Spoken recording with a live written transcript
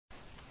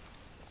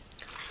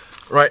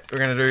Right, we're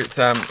going to do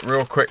some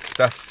real quick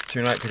stuff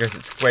tonight because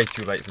it's way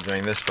too late for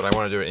doing this, but I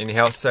want to do it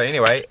anyhow. So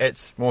anyway,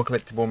 it's more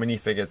collectible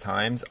minifigure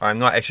times. I'm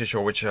not actually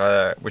sure which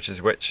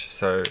is which,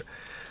 so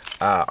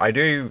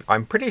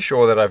I'm pretty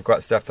sure that I've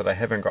got stuff that I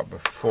haven't got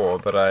before,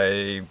 but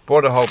I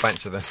bought a whole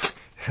bunch of them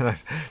and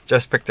I've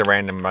just picked a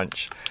random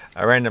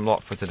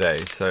lot for today.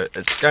 So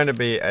it's going to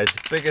be as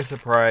big a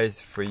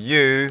surprise for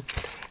you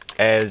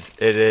as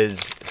it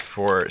is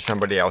for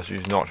somebody else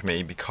who's not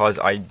me, because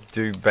I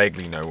do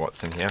vaguely know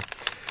what's in here.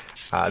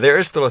 There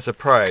is still a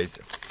surprise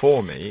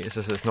for me, it's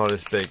just it's not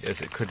as big as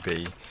it could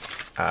be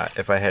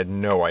if I had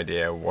no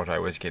idea what I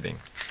was getting.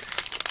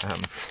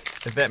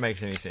 If that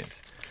makes any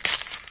sense.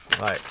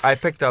 Like,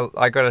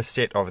 I got a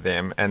set of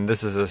them, and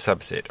this is a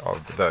subset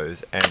of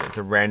those, and it's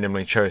a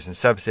randomly chosen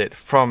subset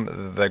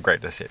from the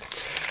greater set.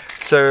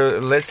 So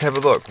let's have a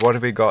look. What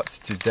have we got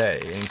today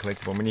in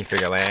Collectible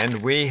Minifigure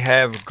Land? We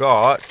have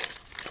got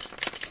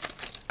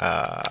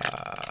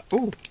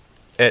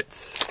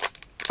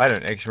I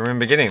don't actually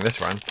remember getting this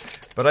one,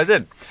 but I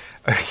did.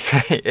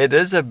 Okay, it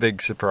is a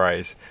big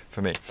surprise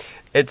for me.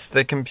 It's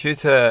the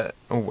computer.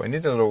 Oh, I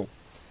need a little.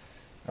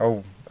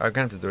 Oh, I'm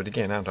going to have to do it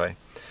again, aren't I?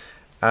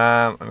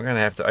 I'm going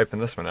to have to open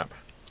this one up.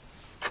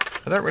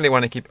 I don't really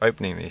want to keep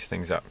opening these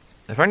things up.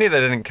 If only they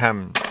didn't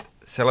come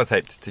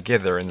sellotaped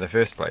together in the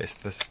first place,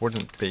 this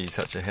wouldn't be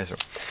such a hassle.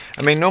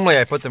 I mean, normally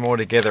I put them all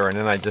together and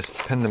then I just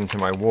pin them to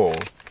my wall,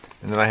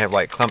 and then I have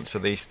like clumps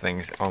of these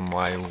things on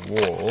my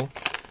wall.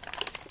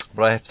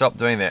 But I have stopped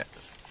doing that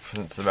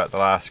since about the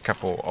last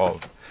couple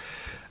of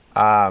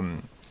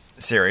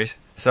series.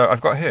 So I've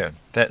got her.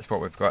 That's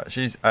what we've got.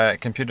 She's a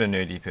computer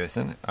nerdy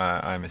person,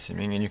 I'm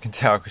assuming, and you can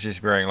tell because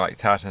she's wearing like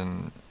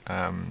tartan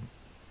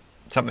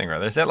something or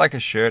other. Is that like a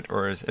shirt,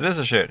 or it is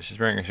a shirt? She's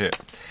wearing a shirt.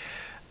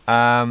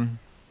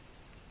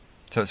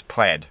 So it's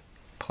plaid.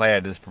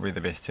 Plaid is probably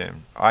the best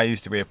term. I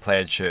used to wear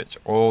plaid shirts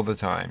all the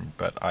time,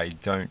 but I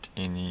don't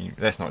any.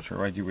 That's not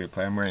true. I do wear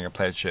plaid. I'm wearing a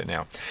plaid shirt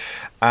now.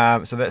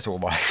 So that's all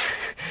lies.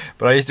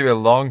 But I used to wear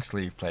long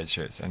sleeve plaid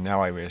shirts, and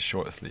now I wear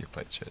short sleeve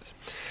plaid shirts.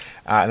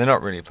 And they're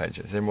not really plaid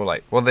shirts. They're more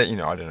like, well, you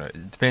know, I don't know.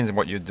 It depends on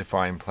what you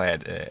define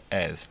plaid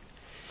as.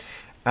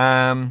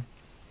 So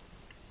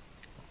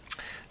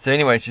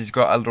anyway, she's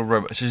got a little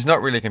robot. She's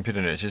not really a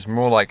computer nerd. She's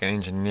more like an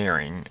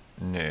engineering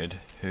nerd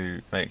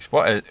who makes...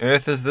 What on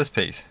earth is this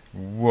piece?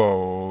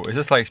 Whoa. Is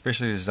this like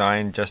specially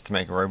designed just to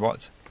make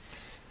robots?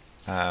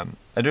 I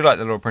do like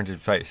the little printed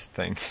face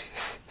thing.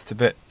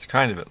 It's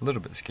kind of a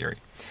little bit scary.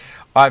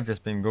 I've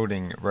just been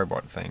building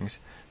robot things.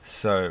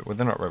 So, well,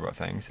 they're not robot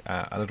things.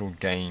 A little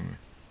game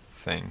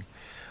thing,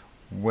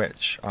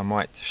 which I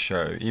might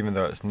show, even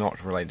though it's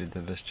not related to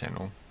this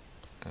channel.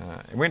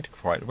 It went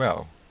quite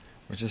well,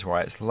 which is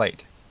why it's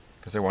late,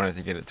 because I wanted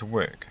to get it to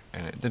work,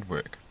 and it did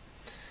work.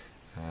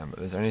 But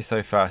there's only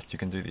so fast you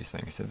can do these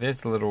things. So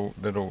there's the little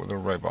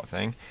robot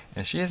thing,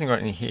 and she hasn't got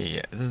any hair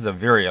yet. This is a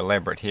very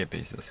elaborate hair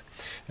pieces.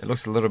 It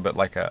looks a little bit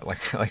like a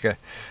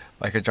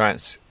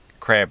giant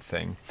crab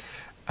thing.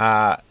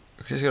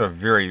 She's got a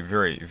very,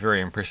 very,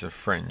 very impressive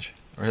fringe.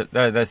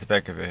 That's the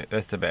back of her.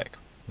 That's the back.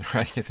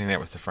 I think that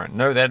was the front.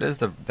 No, that is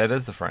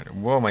the front.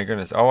 Whoa, my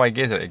goodness! Oh, I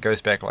get it. It goes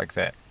back like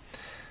that.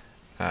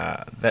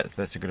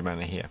 That's a good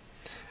amount of hair.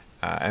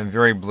 And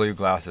very blue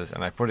glasses.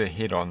 And I put her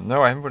head on.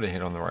 No, I haven't put her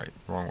head on the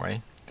wrong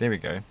way. There we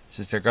go.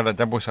 She's got a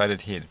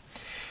double-sided head,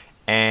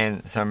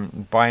 and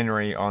some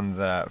binary on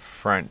the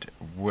front,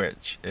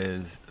 which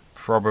is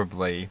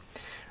probably.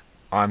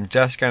 I'm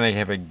just going to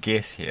have a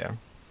guess here.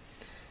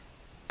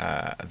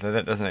 Though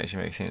that doesn't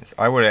actually make sense.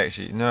 I would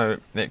actually no.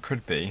 That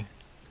could be.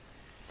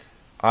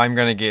 I'm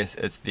going to guess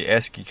it's the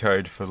ASCII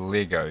code for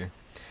Lego,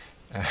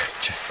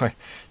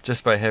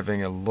 just by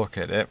having a look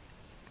at it.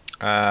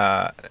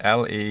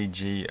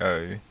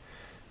 LEGO.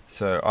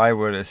 So I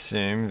would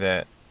assume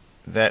that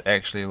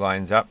actually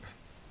lines up.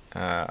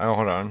 Oh,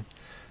 hold on.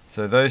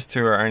 So those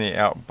two are only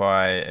out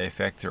by a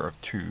factor of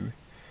 2.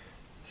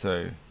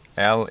 So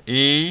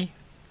LEFG.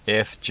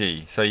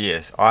 So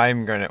yes,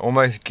 I'm going to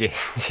almost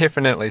guess,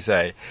 definitely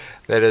say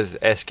that is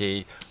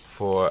ASCII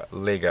for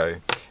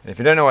Lego. And if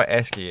you don't know what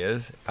ASCII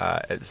is,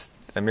 it's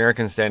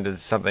American Standard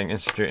something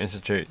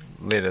Institute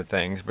letter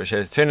things, which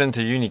has turned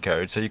into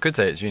Unicode, so you could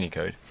say it's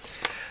Unicode,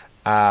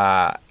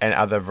 and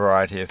other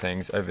variety of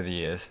things over the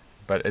years.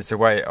 But it's a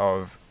way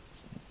of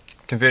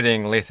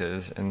converting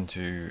letters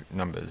into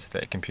numbers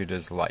that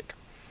computers like.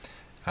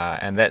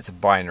 And that's a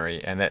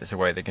binary, and that's the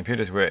way the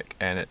computers work,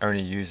 and it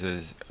only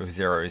uses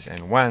zeros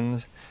and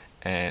ones.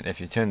 And if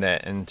you turn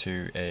that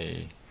into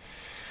a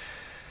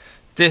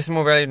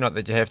decimal value, not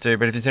that you have to,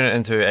 but if you turn it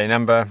into a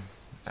number,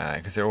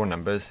 because they're all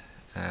numbers,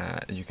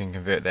 you can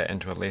convert that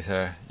into a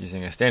letter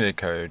using a standard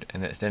code,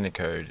 and that standard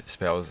code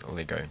spells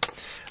Lego.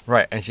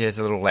 Right, and she has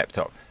a little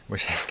laptop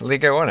which has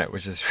Lego on it,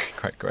 which is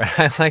quite cool. Is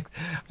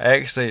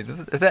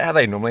that how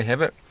they normally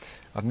have it?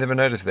 I've never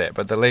noticed that,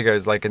 but the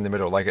Lego's like in the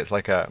middle, like it's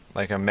like a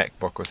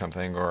MacBook or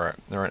something, or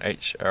a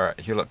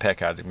Hewlett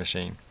Packard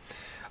machine.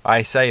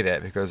 I say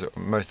that because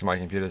most of my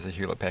computers are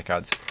Hewlett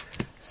Packards,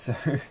 so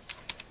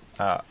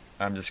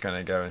I'm just going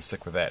to go and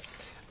stick with that.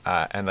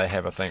 And they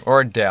have a thing,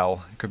 or a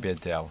Dell, it could be a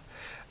Dell.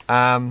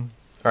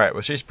 Alright,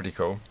 well she's pretty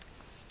cool.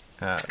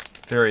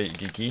 Very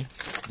geeky,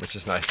 which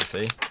is nice to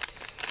see.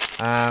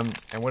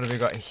 And what have we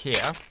got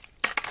here?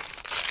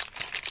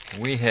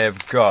 We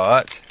have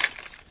got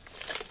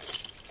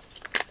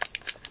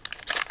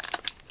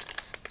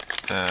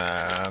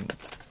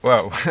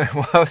whoa,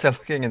 why was I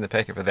looking in the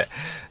packet for that?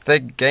 The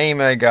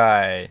gamer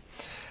guy.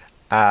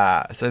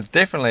 So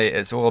definitely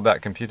it's all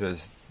about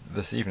computers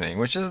this evening,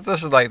 this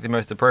is like the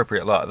most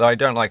appropriate lot, though I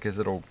don't like his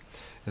little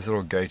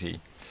goatee.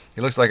 He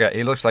looks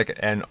like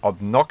an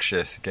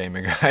obnoxious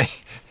gamer guy.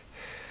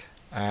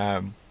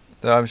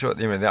 Though I'm sure,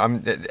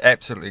 I'm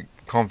absolutely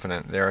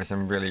confident there are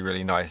some really,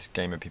 really nice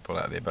gamer people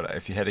out there, but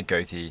if you had a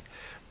goatee,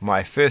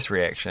 my first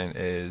reaction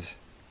is,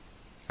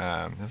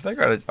 if they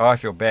got I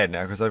feel bad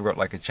now because I've got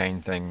like a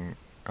chain thing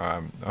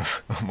on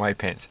my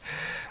pants.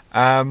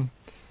 But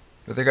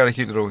they got a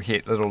cute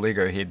little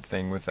Lego head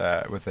thing with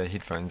the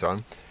headphones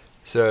on,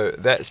 so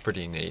that's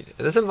pretty neat.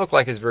 It doesn't look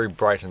like it's very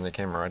bright in the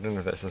camera. I don't know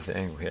if that's just the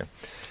angle here.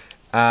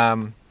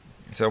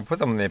 So I'll put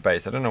them on their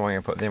base. I don't know why I'm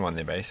going to put them on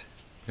their base,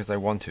 because I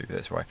want to,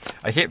 that's why.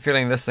 I kept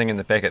feeling this thing in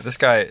the packet. This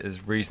guy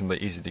is reasonably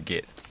easy to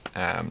get,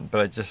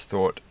 but I just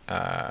thought,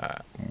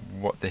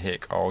 what the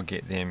heck, I'll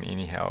get them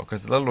anyhow,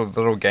 because the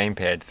little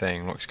gamepad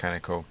thing looks kind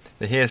of cool.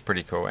 The hair's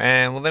pretty cool,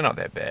 and well, they're not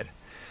that bad.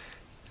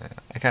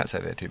 I can't say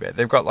they're too bad.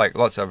 They've got like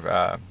lots of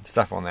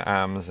stuff on their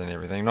arms and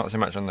everything, not so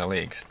much on their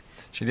legs.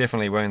 She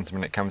definitely wins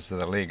when it comes to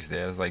the legs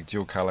there. There's like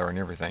dual colour and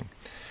everything.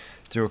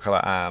 Dual colour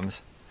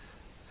arms.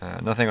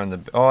 Nothing on the...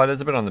 Oh,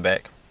 there's a bit on the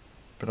back.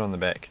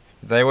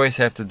 They always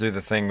have to do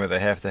the thing where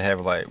they have to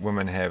have, like,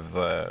 women have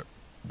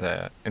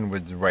the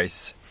inwards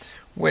waist,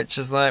 which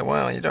is like,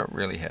 well, you don't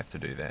really have to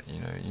do that,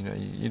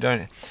 you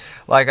don't...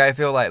 Like, I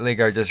feel like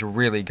Lego just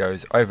really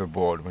goes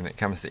overboard when it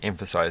comes to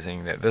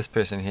emphasizing that this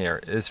person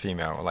here is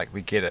female. Like,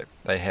 we get it.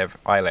 They have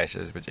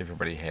eyelashes, which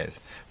everybody has,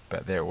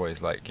 but they're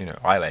always like,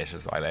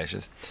 eyelashes.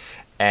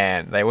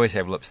 And they always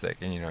have lipstick,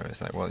 and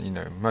it's like, well,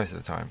 most of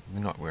the time,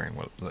 they're not wearing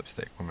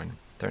lipstick. Women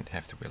don't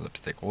have to wear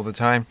lipstick all the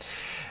time,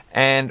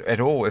 and at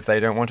all if they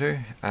don't want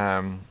to,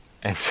 and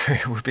so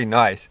it would be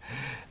nice,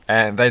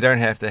 and they don't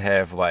have to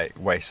have like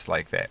waists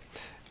like that,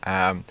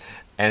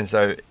 and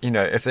so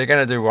if they're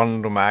going to do one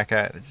little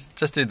marker,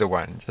 just do the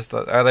one. Just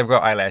they've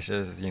got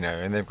eyelashes,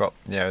 and they've got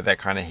that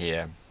kind of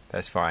hair.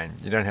 That's fine.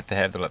 You don't have to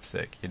have the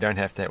lipstick. You don't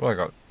have to have, well, I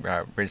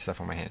got red stuff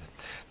on my hand.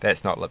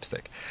 That's not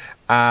lipstick.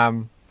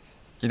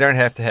 You don't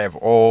have to have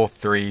all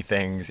three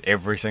things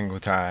every single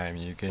time.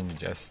 You can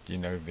just,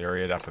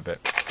 vary it up a bit.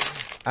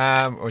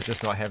 Or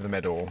just not have them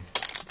at all.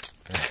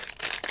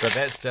 But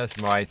that's just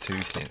my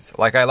 2 cents.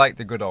 Like, I like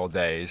the good old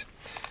days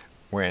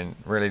when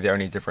really the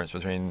only difference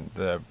between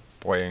the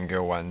boy and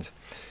girl ones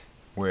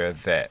were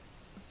that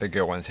the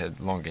girl ones had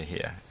longer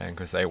hair, and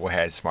because they all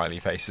had smiley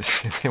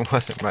faces. There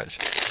wasn't much.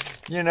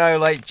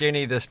 Like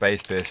Jenny, the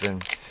space person,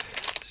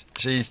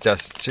 she's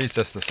just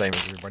the same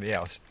as everybody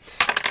else.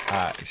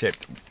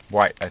 Except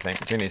white, I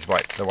think. Jenny's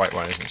white, the white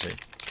one, isn't she?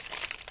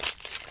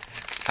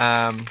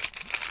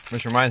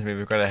 Which reminds me,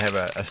 we've got to have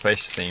a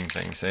space theme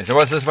thing soon. So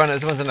what's this one?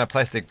 This one's in a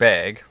plastic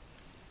bag,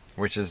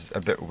 which is a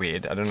bit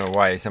weird. I don't know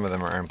why some of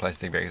them are in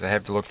plastic bags. I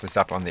have to look this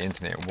up on the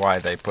internet, why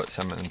they put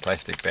some in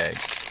plastic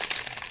bags.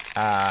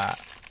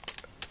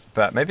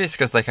 But maybe it's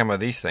because they come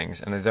with these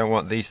things, and they don't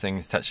want these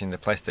things touching the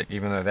plastic,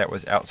 even though that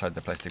was outside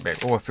the plastic bag.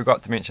 Oh, I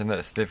forgot to mention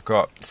this. They've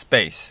got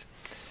space.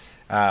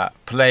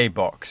 Play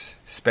box,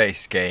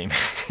 space game.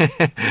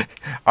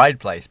 I'd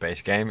play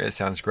space game, it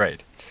sounds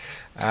great.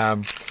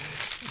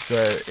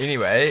 So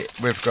anyway,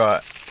 we've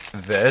got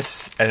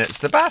this, and it's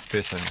the bath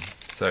person,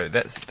 so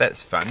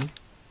that's fun.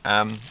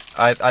 I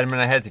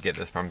had to get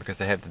this one because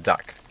they have the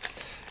duck,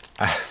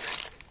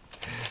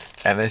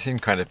 and they seem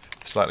kind of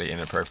slightly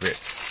inappropriate.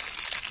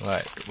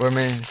 Like, well, I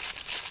mean,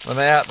 well,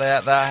 they are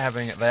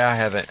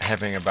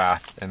having a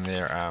bath, and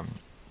they're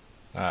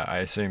I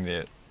assume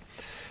they're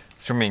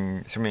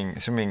swimming,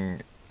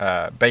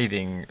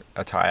 bathing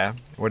attire,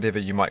 whatever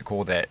you might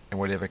call that, in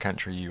whatever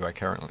country you are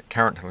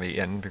currently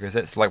in, because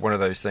that's like one of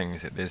those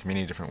things that there's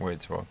many different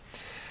words for.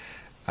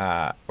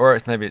 Or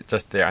it's maybe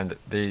just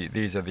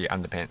these are the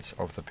underpants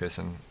of the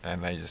person,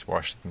 and they just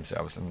wash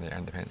themselves in their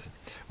underpants.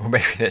 Or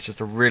maybe that's just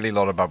a really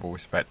lot of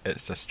bubbles, but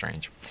it's just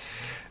strange.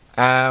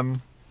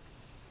 And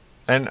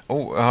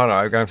hold on,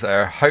 I'm going to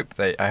say I hope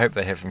they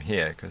have them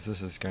here, because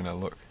this is going to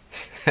look.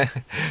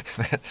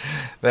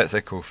 That's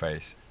a cool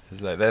face.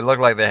 They look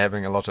like they're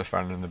having a lot of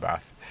fun in the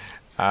bath,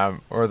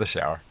 or the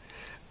shower,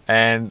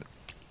 and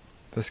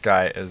this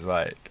guy is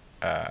like,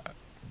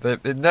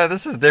 no,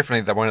 this is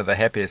definitely one of the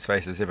happiest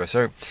faces ever.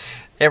 So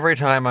every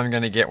time I'm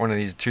going to get one of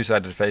these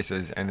two-sided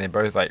faces, and they're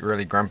both like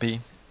really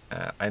grumpy,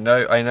 I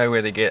know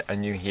where to get a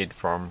new head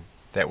from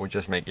that will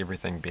just make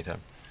everything better.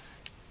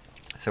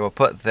 So we'll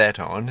put that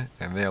on,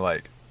 and they're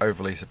like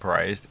overly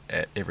surprised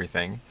at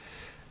everything.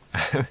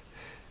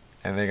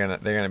 And they're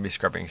gonna be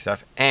scrubbing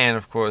stuff, and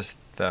of course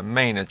the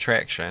main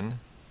attraction,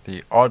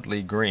 the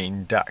oddly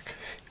green duck.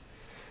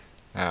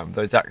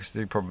 Though ducks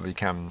do probably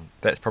come.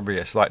 That's probably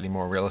a slightly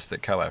more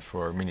realistic colour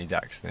for mini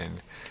ducks than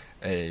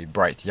a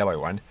bright yellow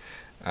one.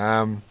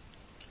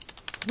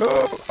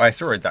 Oh, I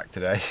saw a duck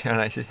today and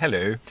I said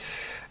hello.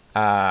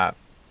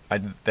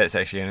 That's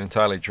actually an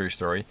entirely true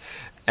story.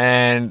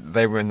 And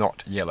they were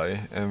not yellow,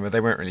 and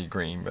they weren't really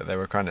green, but they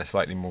were kind of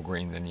slightly more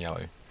green than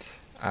yellow.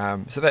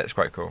 So that's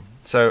quite cool.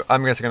 So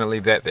I'm just going to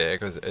leave that there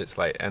because it's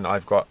late, and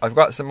I've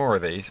got some more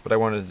of these, but I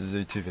wanted to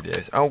do 2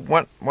 videos. Oh,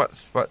 what?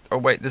 Oh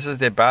wait, this is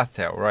their bath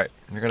towel, right?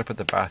 We're going to put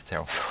the bath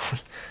towel on.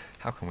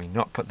 How can we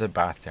not put the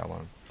bath towel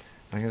on?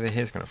 I think their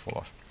hair's going to fall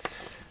off.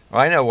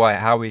 I know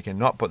how we can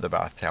not put the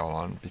bath towel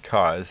on,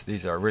 because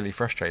these are really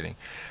frustrating.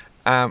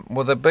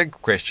 Well, the big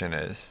question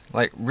is,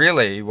 like,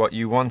 really what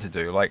you want to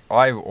do. Like,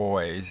 I've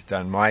always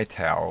done my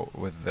towel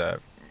with the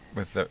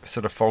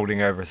sort of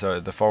folding over, so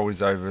the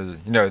folds over,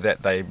 you know,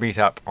 that they meet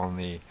up on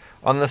the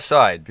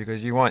side,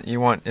 because you want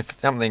if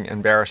something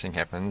embarrassing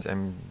happens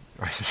and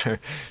I don't know,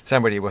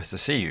 somebody was to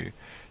see you,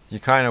 you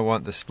kind of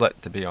want the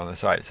split to be on the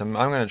side. So I'm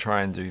going to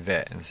try and do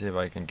that and see if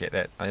I can get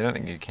that. I don't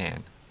think you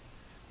can.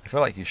 I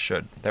feel like you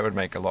should. That would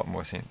make a lot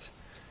more sense.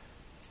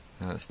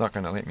 And it's not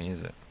going to let me,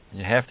 is it?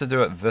 You have to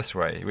do it this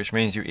way, which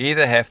means you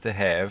either have to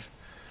have...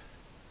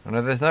 Oh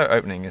no, there's no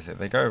opening, is it?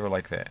 They go over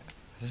like that.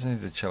 I just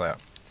need to chill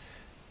out.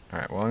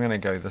 Alright, well I'm going to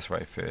go this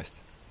way first,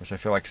 which I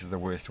feel like is the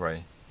worst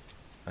way.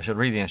 I should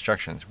read the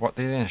instructions. What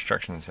do the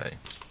instructions say?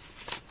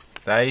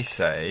 They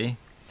say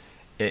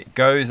it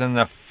goes in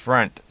the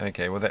front.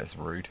 Okay, well that's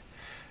rude.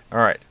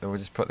 Alright, so we'll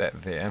just put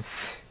that there.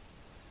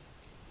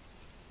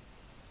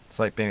 It's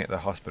like being at the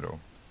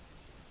hospital.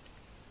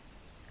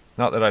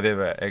 Not that I've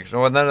ever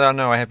actually... Well,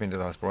 no, I have been to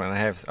the hospital, and I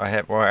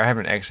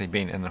haven't actually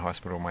been in the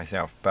hospital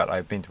myself, but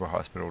I've been to a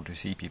hospital to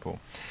see people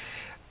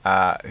who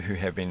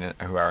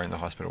are in the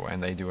hospital,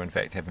 and they do in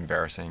fact have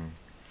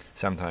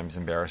sometimes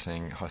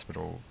embarrassing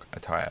hospital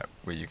attire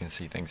where you can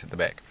see things at the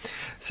back.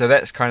 So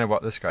that's kind of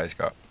what this guy's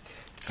got.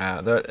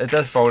 It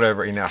does fold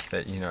over enough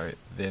that, you know,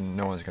 then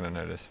no one's going to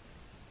notice.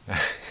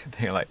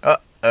 They're like,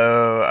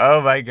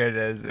 oh my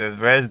goodness, it's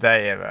the worst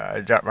day ever.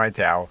 I dropped my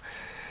towel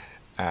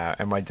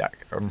and my duck.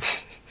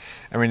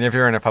 I mean, if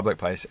you're in a public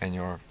place and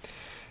you're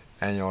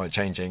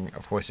changing,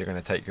 of course you're going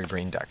to take your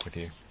green duck with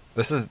you.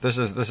 This is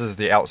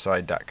the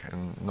outside duck,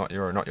 and not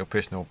your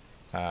personal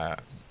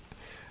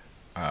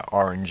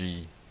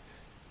orangey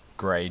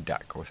grey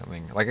duck or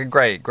something, like a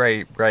grey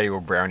or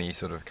browny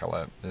sort of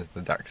colour is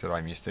the ducks that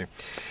I'm used to.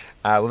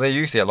 Well, they're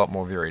usually a lot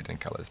more varied in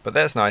colours, but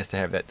that's nice to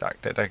have that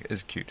duck. That duck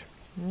is cute.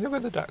 Look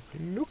at the duck.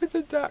 Look at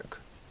the duck.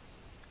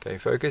 Okay,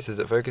 focus. Is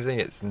it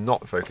focusing? It's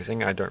not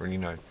focusing. I don't really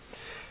know.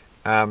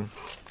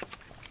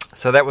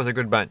 So that was a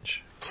good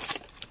bunch.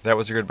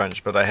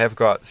 But I have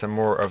got some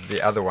more of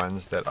the other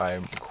ones that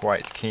I'm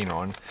quite keen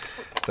on.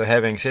 So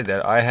having said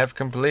that, I have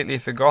completely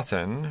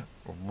forgotten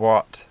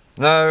what...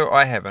 No,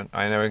 I haven't.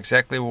 I know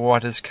exactly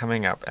what is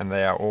coming up, and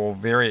they are all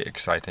very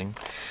exciting.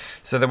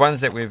 So the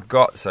ones that we've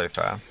got so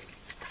far,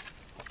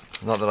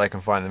 not that I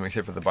can find them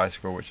except for the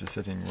bicycle, which is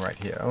sitting right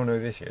here. Oh no,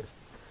 there she is.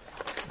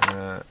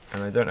 And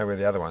I don't know where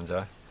the other ones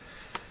are.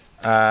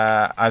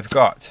 I've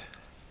got...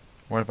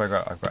 What have I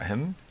got? I've got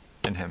him,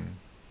 and him,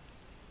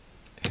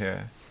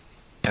 her,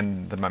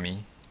 and the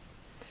mummy,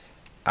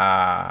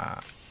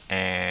 and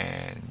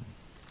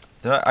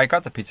I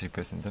got the pizza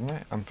person, didn't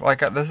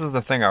I? This is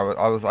the thing.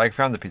 I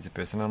found the pizza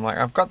person. I'm like,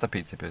 I've got the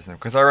pizza person,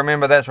 because I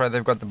remember that's right.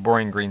 They've got the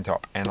boring green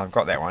top, and I've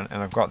got that one,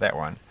 and I've got that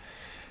one,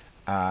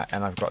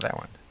 and I've got that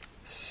one.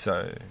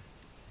 So,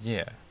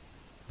 yeah,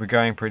 we're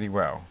going pretty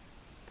well.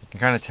 I can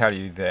kind of tell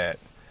you that,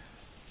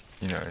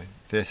 you know,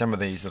 there's some of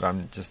these that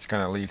I'm just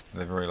going to leave to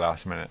the very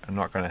last minute. I'm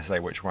not going to say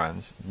which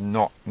ones,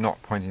 not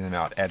pointing them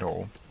out at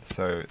all,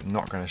 so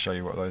not going to show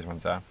you what those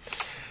ones are.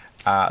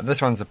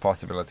 This one's a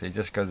possibility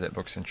just because it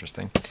looks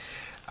interesting,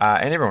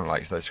 and everyone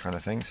likes those kind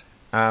of things.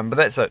 But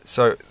that's it.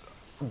 So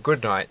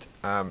good night.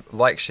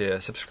 Like, share,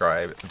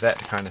 subscribe, that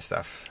kind of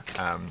stuff,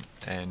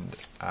 and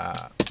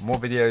more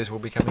videos will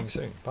be coming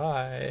soon.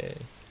 Bye.